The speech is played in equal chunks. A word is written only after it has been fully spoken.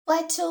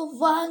Watu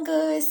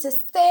wangu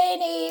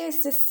suseni.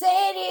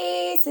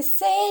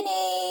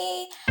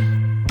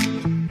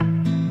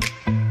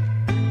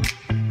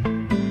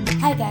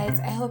 Hi guys,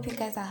 I hope you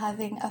guys are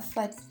having a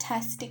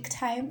fantastic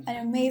time,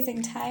 an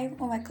amazing time.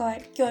 Oh my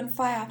god, you're on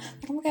fire.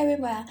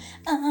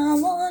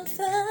 I'm on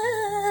fire.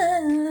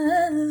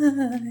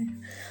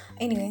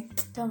 Anyway,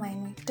 don't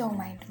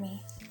mind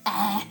me.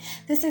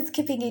 This is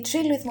Keeping It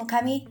Real with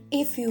Mukami.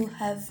 If you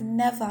have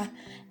never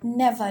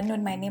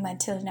known my name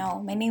until now,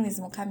 my name is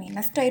Mukami.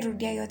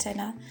 Nastairudia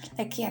yotena.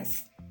 Like,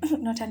 yes,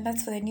 not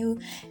unless for the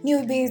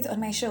newbies on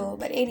my show.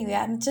 But anyway,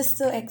 I'm just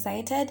so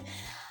excited.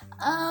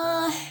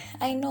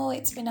 I know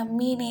it's been a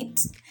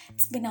minute.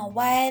 It's been a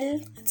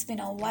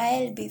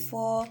while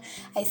before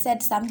I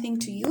said something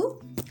to you.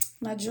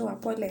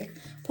 Najua, pole.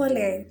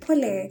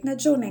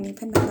 Najua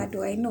unanipenda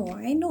bado. I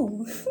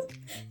know.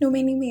 No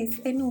many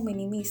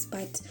miss,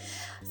 but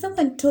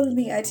someone told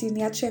me ati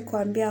niache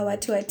kuambia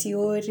watu ati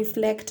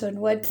reflect on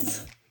what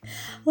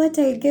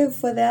I gave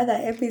for the other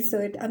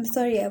episode. I'm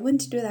sorry, I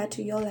won't do that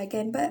to y'all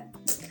again, but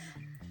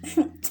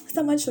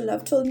someone should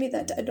have told me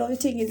that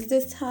adulting is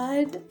this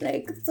hard,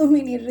 like so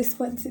many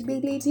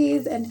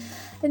responsibilities and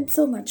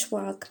so much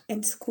work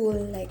and school.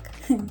 Like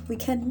we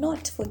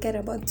cannot forget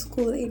about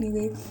school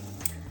anyway.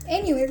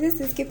 This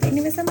is keeping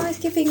it with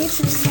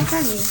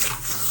Mukami.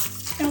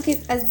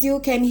 Okay, as you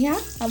can hear,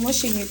 I'm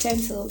washing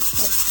utensils.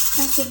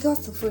 Like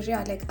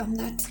I'm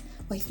that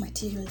wife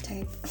material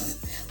type.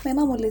 My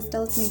mom always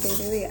tells me, by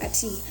the way,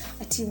 ati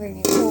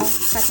when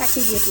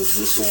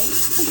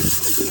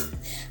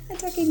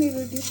hataki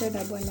nirudishwe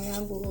na bwana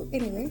yangu.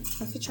 Anyway,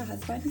 my future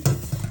husband,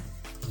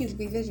 he'll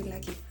be very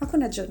lucky.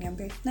 Hakuna John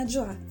Yambe.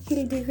 Najua,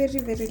 he'll be very,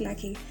 very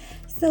lucky.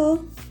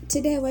 So,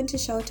 today I want to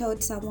shout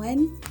out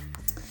someone.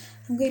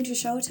 I'm going to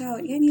shout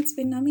out, it's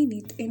been a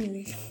minute.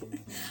 Anyway,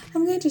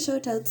 I'm going to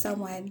shout out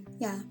someone.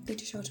 Yeah, I'm going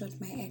to shout out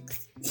my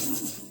ex.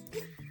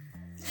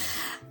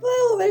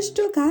 Well,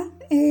 umeshtuka.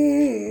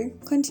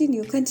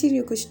 Continue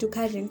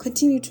kushtukaring.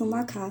 Continue to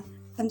maka.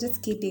 I'm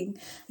just kidding.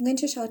 I'm going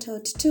to shout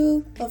out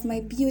two of my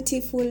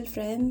beautiful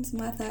friends,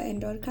 Martha and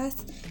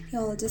Dorcas.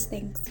 Y'all just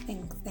thanks.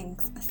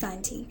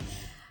 Asante.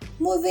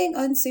 Moving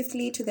on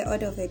swiftly to the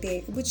order of the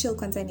day. Buchil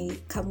kwanza ni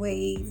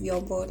kamwe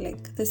vyombo,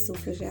 like this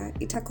sufuria.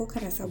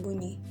 Itakoka na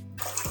sabuni.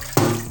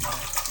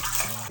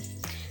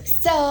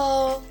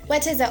 So,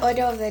 what is the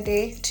order of the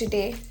day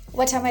today?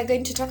 What am I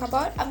going to talk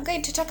about? I'm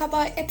going to talk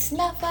about it's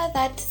never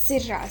that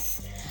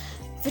serious.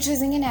 Vitu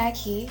zingine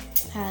haki.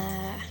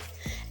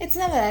 It's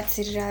never that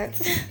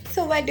serious.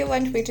 So where do you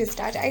want me to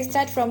start? I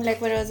start from like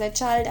when I was a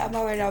child,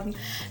 when I'm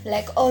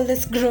like all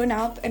this grown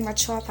up and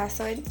mature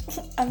person.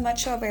 I'm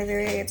mature, by the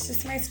way. It's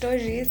just my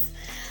stories.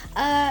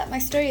 My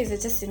stories are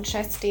just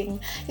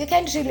interesting. You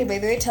can't really, by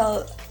the way,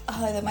 tell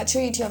the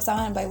maturity of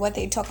someone by what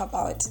they talk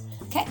about.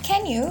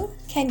 Can you?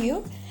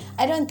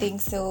 I don't think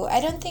so.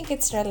 I don't think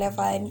it's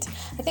relevant.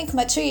 I think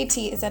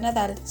maturity is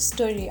another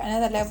story,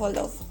 another level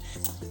of...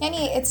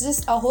 it's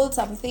just a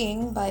wholesome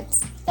thing, but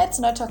let's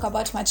not talk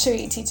about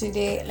maturity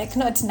today, like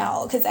not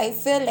now, because I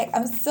feel like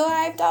I'm so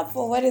hyped up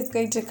for what is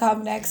going to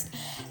come next.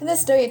 In the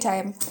story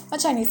time,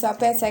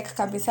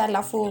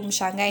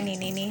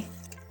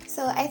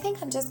 so I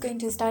think I'm just going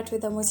to start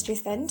with the most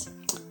recent.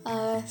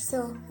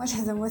 So what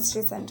is the most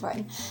recent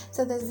one?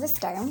 So there's this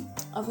time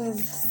I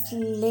was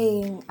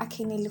slaying.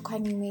 Nilikuwa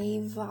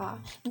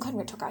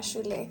nimetoka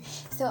shule.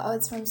 So I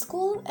was from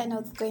school and I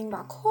was going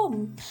back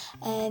home,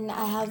 and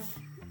I have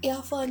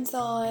earphones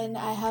on,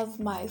 I have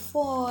my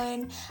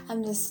phone,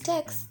 I'm just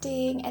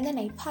texting, and then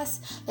I pass,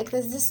 like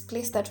there's this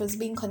place that was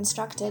being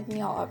constructed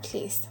near our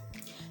place.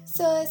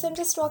 So I'm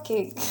just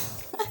walking.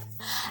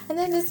 And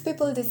then these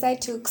people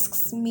decide to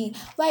me.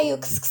 Why are you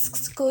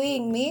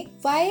going me?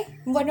 Why?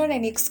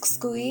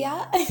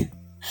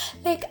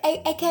 Like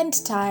I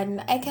can't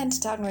turn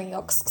when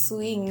you're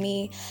suing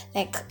me.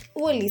 Like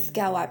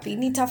ulisikia wapi?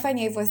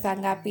 Nitafanya hivyo saa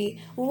ngapi?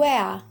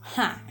 Where?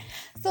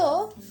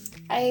 So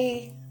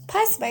I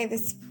pass by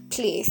this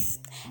place,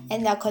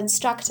 and there are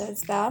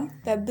constructors there,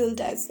 there are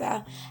builders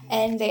there,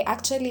 and they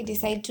actually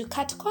decide to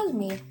call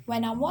me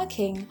when I'm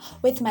walking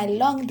with my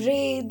long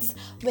braids,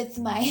 with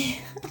my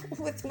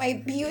with my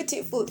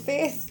beautiful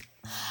face,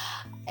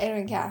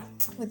 and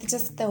with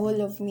just the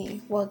whole of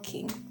me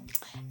walking.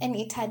 And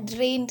it had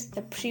rained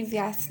the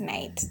previous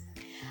night.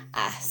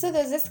 So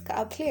there's this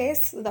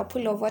place with a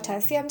pool of water.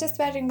 See, I'm just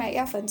wearing my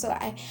earphones, so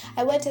I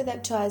wanted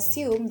them to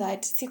assume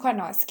that sikuwa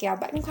nawasikia,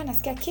 but nilikuwa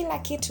nasikia kila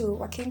kitu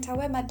wakinita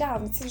we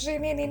madam sijui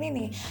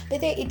nini.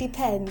 But then it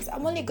depends.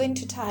 I'm only going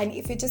to turn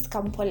if you just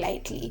come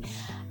politely.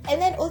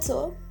 And then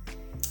also,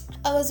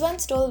 I was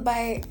once told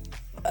by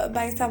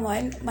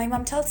someone, my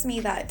mom tells me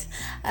that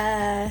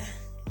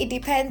it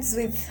depends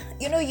with,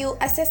 you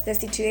assess the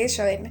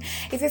situation.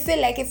 If you feel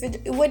like if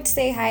you would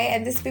say hi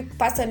and this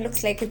person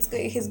looks like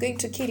he's going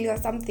to kill you or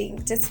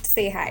something, just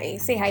say hi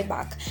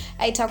back.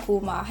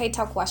 Haitakuma,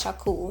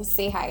 haitakuwashaku,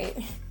 say hi.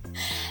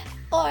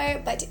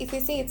 But if you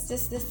say it's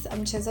just this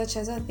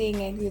chezo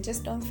thing and you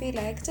just don't feel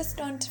like,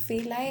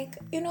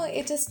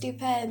 it just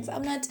depends.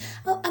 Am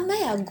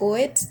I a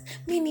goat?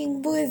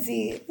 Meaning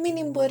mbuzi,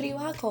 meaning mbori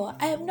wako.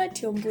 I am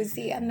not your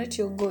mbuzi, I'm not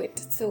your goat.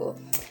 So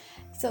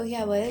here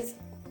I was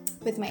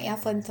with my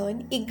earphones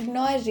on,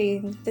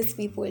 ignoring these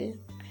people.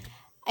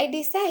 I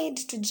decide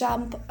to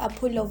jump a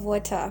pool of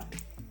water.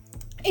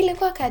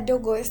 Ilikuwa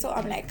kadogo, so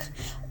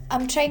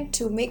I'm trying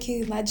to make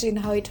you imagine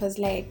how it was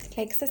like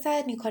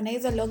sasa niko na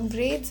hizo long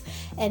braids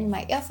and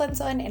my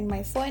earphones on and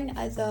my phone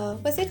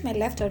was it my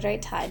left or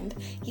right hand?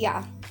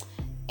 Yeah.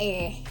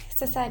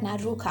 Sasa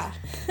naruka.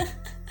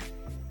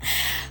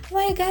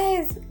 My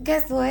guys,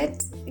 guess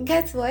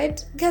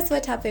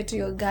what happened to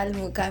your girl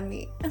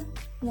Mukami?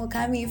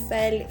 Mukami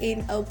fell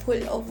in a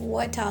pool of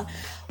water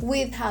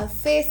with her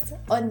face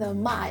on the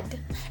mud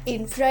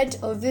in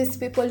front of these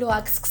people who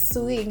are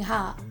suing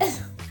her.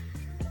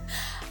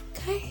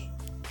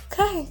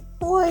 Kai,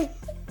 boy.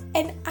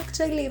 And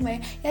actually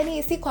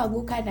si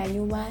kuanguka na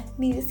nyuma,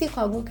 si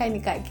kuanguka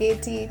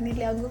nikaketi,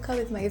 nilianguka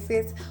with my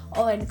face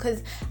on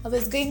because I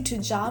was going to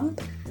jump,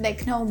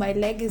 like now my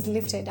leg is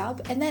lifted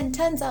up, and then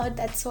turns out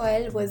that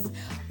soil was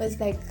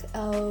like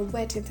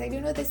wet inside.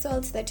 You know the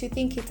soils that you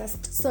think it's a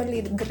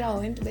solid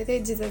ground, but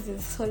then Jesus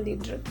is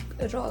solid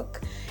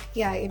rock.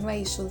 Yeah, in where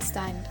you should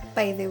stand.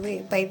 By the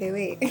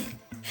way.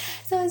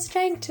 So I was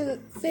trying to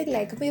feel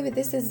like maybe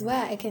this is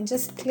where I can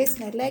just place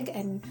my leg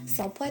and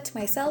support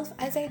myself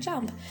as I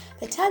jump.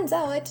 But turns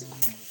out,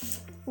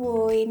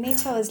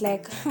 nature was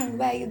like,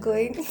 where are you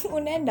going?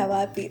 Unaenda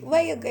wapi?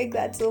 Why are you going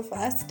that so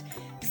fast?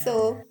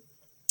 So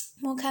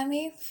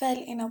Mukami fell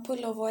in a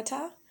pool of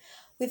water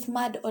with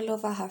mud all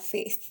over her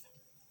face.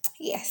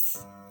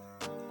 Yes.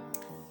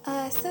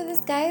 So these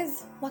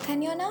guys,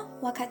 wakaniona,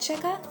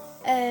 wakacheka,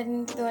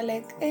 and they were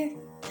like,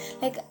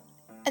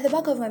 at the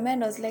back of my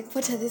mind, I was like,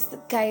 what are these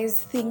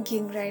guys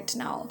thinking right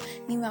now?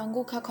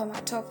 Nimeanguka kwa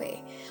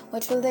matope.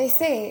 What will they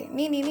say?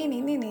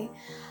 Nini.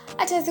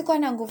 Hata sikuwa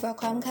na nguvu ya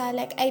kuamka.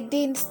 Like, I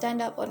didn't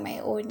stand up on my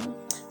own.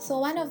 So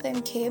one of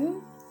them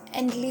came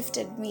and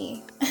lifted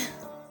me.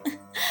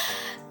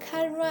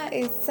 Karma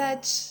is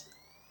such...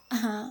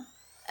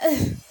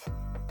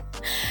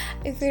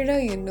 If you know,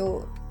 you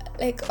know.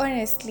 Like,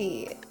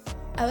 honestly...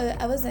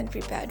 I wasn't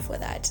prepared for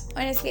that.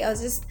 Honestly, I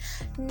was just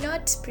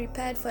not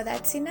prepared for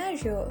that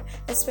scenario,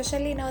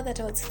 especially now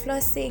that I was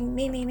flossing,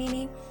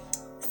 nini.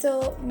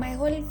 So my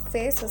whole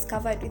face was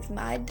covered with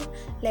mud,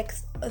 like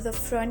the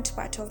front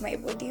part of my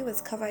body was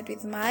covered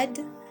with mud,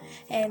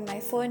 and my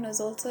phone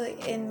was also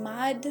in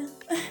mud.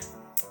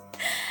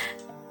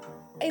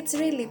 It's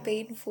really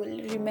painful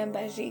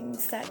remembering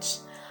such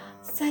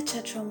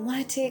a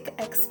traumatic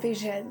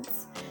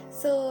experience.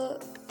 So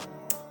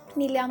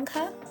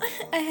Niliamka,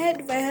 I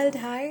held my head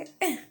high.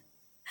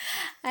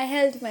 I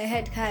held my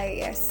head high,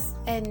 yes.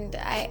 And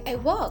I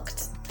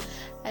walked.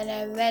 And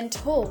I went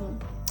home.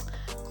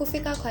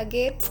 Kufika kwa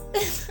gate,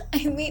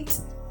 I meet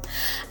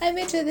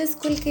with these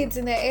cool kids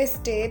in the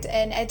estate,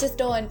 and I just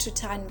don't want to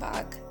turn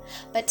back.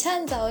 But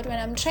turns out, when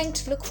I'm trying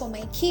to look for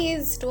my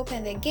keys to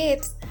open the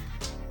gate,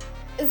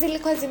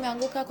 zilikuwa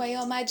zimeanguka kwa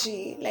hiyo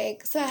maji.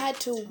 Like, so I had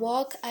to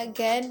walk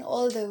again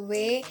all the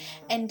way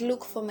and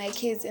look for my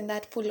keys in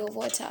that pool of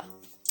water.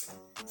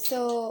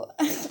 So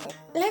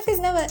life is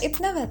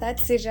never that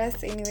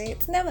serious anyway.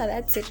 It's never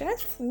that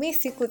serious. Mi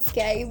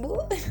sikusikia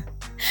aibu.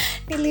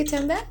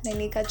 Nilitembea na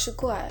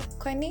nikachukua.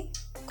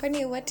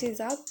 Kwani what is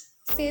up?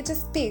 See,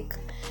 just speak.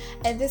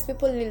 And these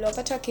people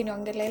niliwapata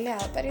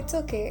wakiniongelelea, but it's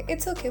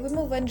okay. We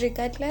move on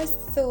regardless.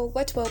 So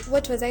what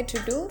was I to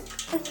do?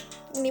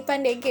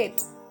 Nipande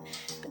gate.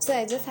 So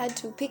I just had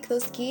to pick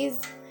those keys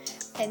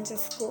and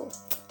just go.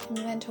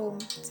 And went home.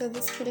 So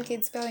the school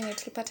kids when you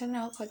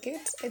tulipatana kwa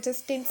gate, I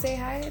just didn't say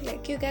hi,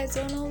 like, you guys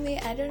don't know me,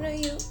 I don't know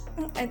you.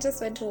 I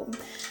just went home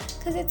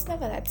because it's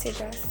never that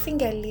serious.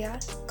 Singalia,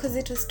 because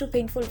it was too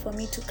painful for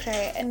me to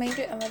cry, and mind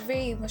you, I'm a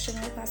very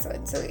emotional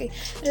person, so it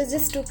was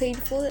just too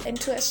painful and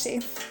too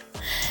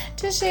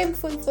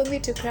shameful for me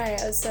to cry.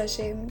 I was so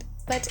ashamed.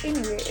 But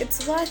anyway,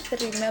 it's worth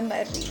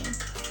remembering.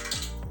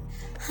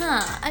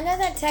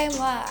 Another time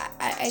where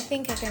I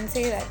think I can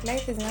say that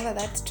life is never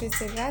that too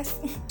serious.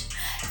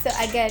 So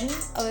again,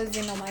 I was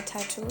in a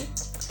matatu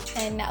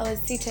and I was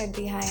seated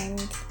behind.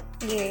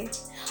 Yeah,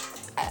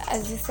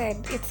 as you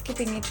said, it's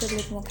keeping it real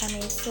with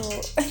Mukami, so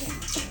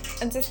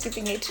I'm just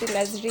keeping it real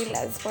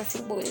as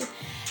possible.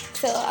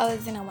 So I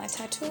was in a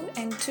matatu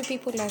and two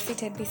people are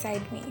seated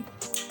beside me.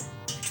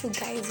 Two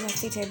guys were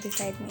seated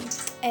beside me,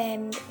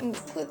 and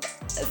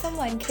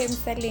someone came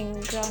selling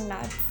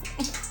groundnuts.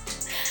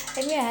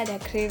 And I had a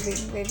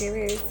craving, by the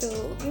way.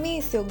 So, me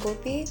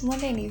siogopi,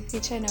 mwone ni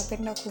ficha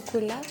napenda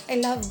kukula. I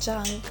love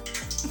junk.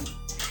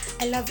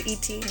 I love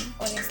eating,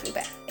 honestly,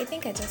 but I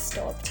think I just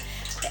stopped.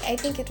 I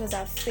think it was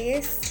a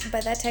phase.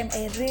 By that time,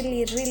 I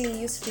really, really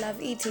used to love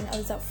eating. I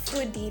was a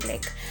foodie.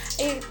 Like,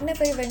 I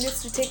never even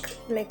used to take,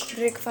 like,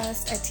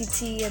 breakfast at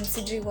TT and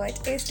CG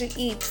White. I used to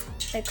eat,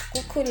 like,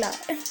 kukula.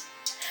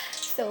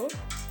 So,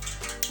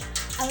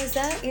 I was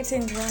there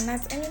eating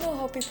groundnuts, and you know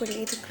how people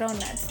eat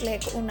groundnuts,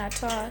 like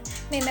unatoa.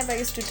 I never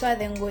used to toa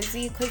the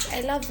ngozi because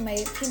I love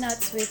my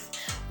peanuts with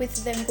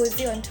the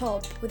ngozi on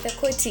top, with the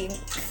coating.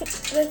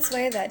 That's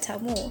why they're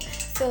tamu.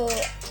 So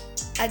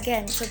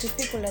again, so these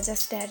people are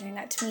just staring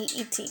at me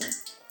eating.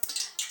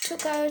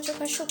 Shuka.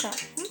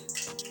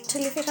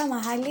 Tulifika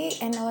mahali,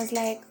 and I was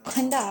like,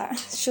 kwenda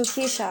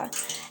shukisha.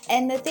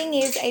 And the thing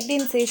is, I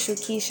didn't say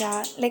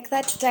shukisha. Like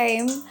that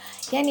time,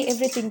 yani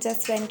everything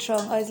just went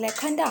wrong. I was like,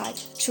 kwenda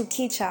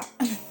chukicha.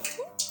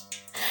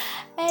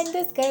 And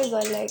these guys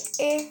were like,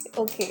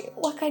 okay,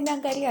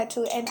 wakaniangalia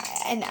tu, and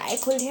I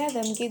could hear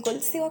them giggle.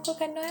 Si wako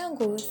kando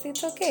yangu, si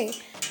it's okay.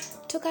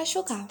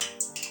 Tukashuka.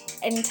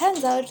 And it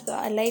turns out they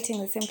were alighting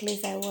the same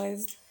place I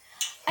was.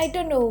 I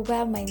don't know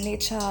where my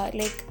nature,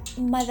 like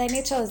Mother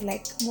Nature was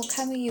like,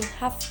 Mukami, you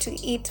have to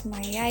eat my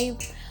yai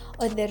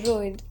on the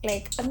road.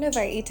 Like, I've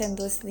never eaten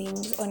those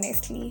things,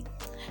 honestly.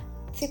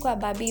 Sikwa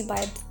babi,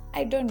 but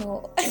I don't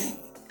know.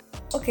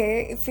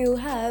 Okay, if you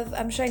have,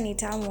 I'm sure ni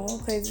tamu,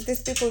 because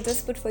these people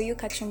just put for you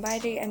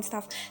kachumbari and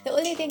stuff. The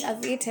only thing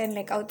I've eaten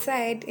like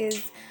outside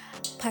is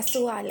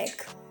pasua,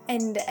 like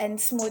and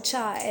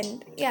smocha,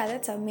 and yeah,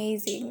 that's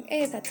amazing.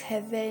 That's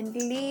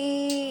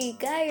heavenly.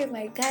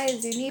 My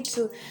guys, you need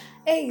to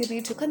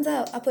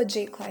kwanza hapo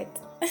J-Quad.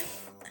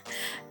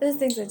 Those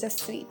things are just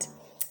sweet.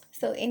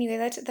 So anyway,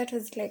 that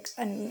was like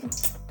an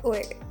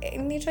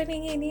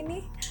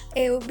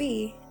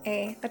AOB.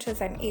 That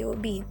was an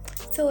AOB.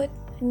 So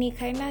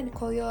nikaina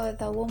nikoyo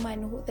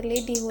the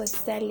lady who was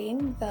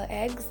selling the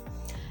eggs,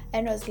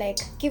 and was like,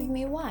 give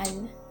me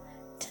one.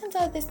 Turns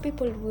out these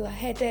people were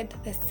headed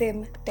the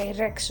same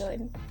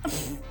direction.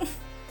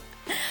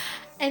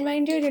 And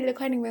mind you,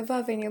 nilikuwa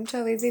nimevaa venye mtu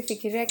hawezi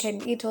fikiria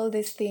can eat all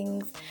these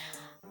things.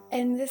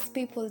 And these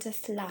people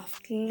just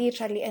laughed,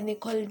 literally, and they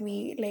called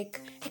me like,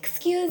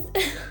 excuse,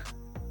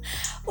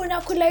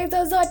 unakula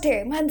hizo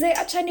zote? Manze,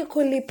 acha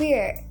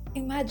nikulipie.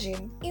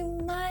 Imagine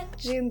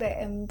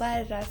the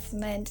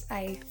embarrassment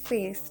I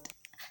faced.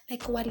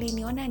 Like,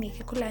 waliniona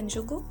nikikula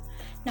njugu,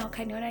 na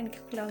wakaniona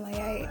nikikula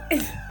mayai.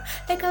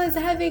 Like, I was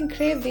having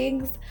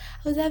cravings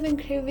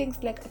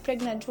like a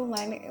pregnant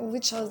woman,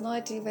 which I was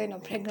not even a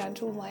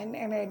pregnant woman,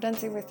 and I don't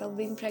see myself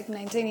being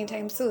pregnant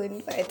anytime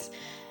soon. But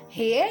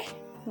hey,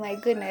 my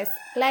goodness,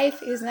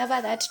 life is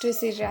never that too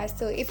serious.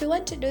 So if you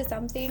want to do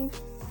something,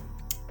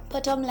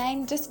 bottom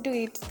line, just do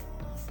it.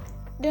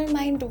 Don't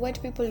mind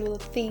what people will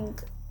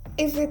think.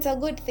 If it's a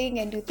good thing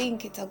and you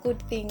think it's a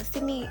good thing,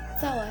 sini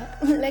sawa.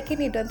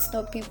 Lakini don't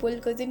stop people,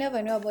 because you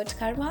never know about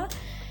karma.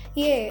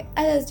 Yeah,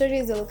 other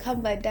stories will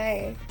come but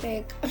die.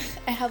 Like,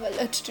 I have a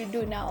lot to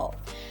do now.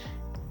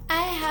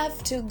 I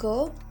have to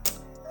go.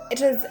 It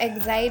was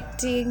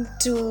exciting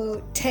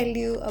to tell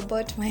you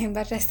about my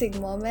embarrassing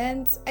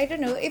moments. I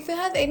don't know, if you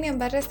have any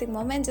embarrassing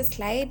moments, just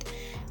slide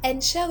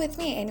and share with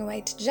me, and you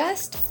might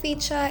just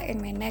feature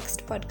in my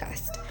next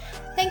podcast.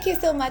 Thank you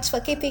so much for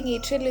keeping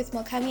it real with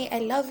Mukami. I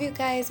love you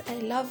guys. I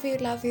love you,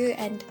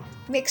 and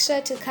make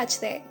sure to catch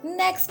the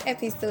next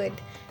episode.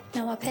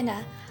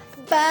 Nawapenda.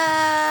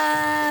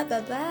 Bye.